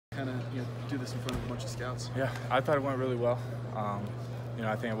do this in front of a bunch of scouts? Yeah, I thought it went really well.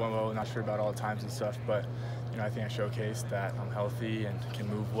 I think it went well. Not sure about all the times and stuff, but I think I showcased that I'm healthy and can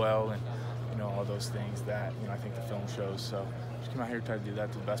move well, and all those things that I think the film shows. So just came out here to try to do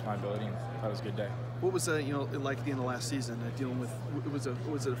that to the best of my ability, and thought it was a good day. What was like at the end of last season dealing with? Was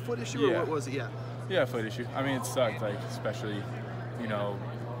it a foot issue or what was it? Yeah, foot issue. I mean, it sucked. Like especially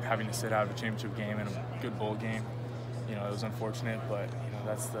having to sit out of a championship game and a good bowl game. It was unfortunate, but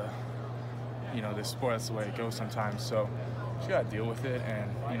that's the this sport, that's the way it goes sometimes. So just got to deal with it,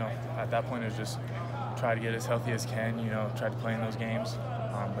 and at that point it was just try to get as healthy as can. Try to play in those games,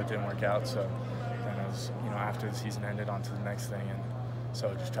 but it didn't work out. So then it was after the season ended, on to the next thing, and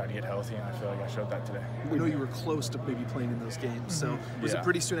so just try to get healthy, and I feel like I showed that today. We know you were close to maybe playing in those games. So was it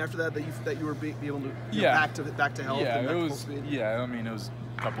pretty soon after that you were be able to back to health? Yeah, and it was. Yeah, I mean it was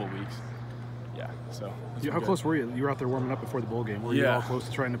a couple of weeks. Yeah, so. How close were you? You were out there warming up before the bowl game. Were you all close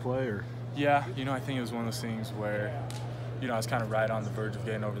to trying to play, or? Yeah, I think it was one of those things where, I was kind of right on the verge of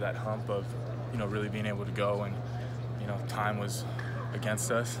getting over that hump of, really being able to go, and, time was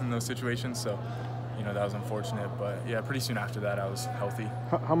against us in those situations. So, that was unfortunate. But yeah, pretty soon after that, I was healthy.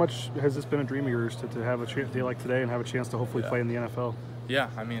 How much has this been a dream of yours to have a day like today and have a chance to hopefully play in the NFL? Yeah,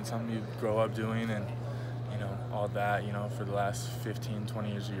 I mean, it's something you grow up doing, and all that, for the last 15,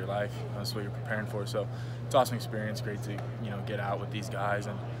 20 years of your life. That's what you're preparing for. So it's awesome experience. Great to, get out with these guys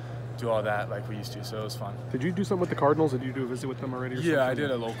and do all that like we used to. So it was fun. Did you do something with the Cardinals? Did you do a visit with them already? Or something? I did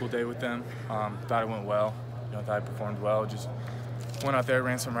a local day with them. Thought it went well. Thought I performed well. Just went out there,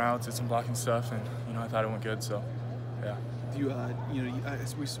 ran some routes, did some blocking stuff, and, I thought it went good. So, yeah.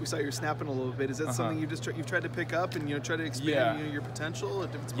 We saw you snapping a little bit. Is that something you've tried to pick up and try to expand your potential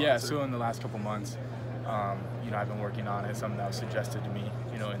at different spots? Yeah. So in the last couple months, I've been working on it. Something that was suggested to me,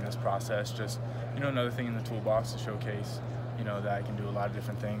 in this process. Just, another thing in the toolbox to showcase, that I can do a lot of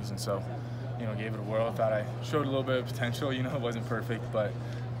different things. And so, gave it a whirl. Thought I showed a little bit of potential. It wasn't perfect, but,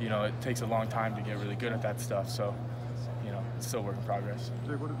 it takes a long time to get really good at that stuff. So, it's still a work in progress.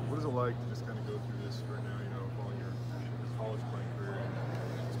 Jake, what is it like to just kind of go through this right now, following your college playing career,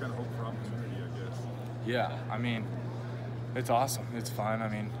 and just kind of hope for opportunity, I guess? Yeah, I mean, it's awesome. It's fun. I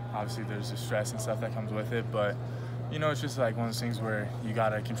mean, obviously there's the stress and stuff that comes with it, but, it's just like one of those things where you got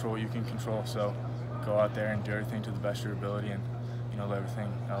to control what you can control. So go out there and do everything to the best of your ability, and, let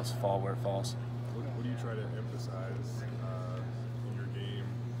everything else fall where it falls. What do you try to emphasize in your game,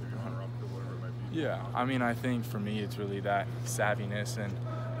 maybe on or up to whatever it might be? Yeah, I mean, I think for me it's really that savviness and,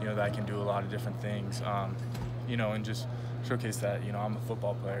 that I can do a lot of different things, and just showcase that, I'm a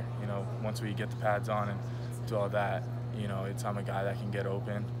football player. Once we get the pads on and do all that, I'm a guy that can get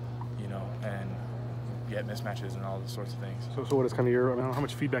open, and get mismatches and all those sorts of things. So what is kind of how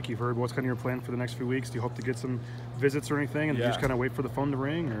much feedback you've heard? What's kind of your plan for the next few weeks? Do you hope to get some visits or anything, and just kind of wait for the phone to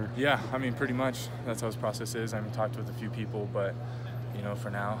ring? Or? Yeah, I mean, pretty much that's how this process is. I've talked with a few people, but, for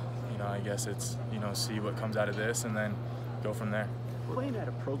now, I guess it's, see what comes out of this and then go from there. Playing at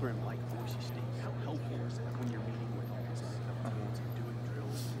a program like Boise State, how helpful is that when you're meeting with all these teams and doing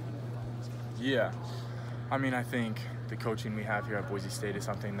drills? Yeah, I mean, I think the coaching we have here at Boise State is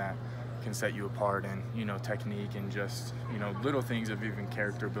something that can set you apart, and technique and just little things of even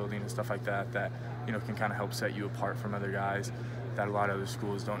character building and stuff like that can kind of help set you apart from other guys that a lot of other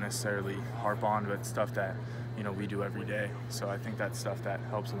schools don't necessarily harp on, but stuff that we do every day. So I think that's stuff that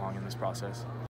helps along in this process.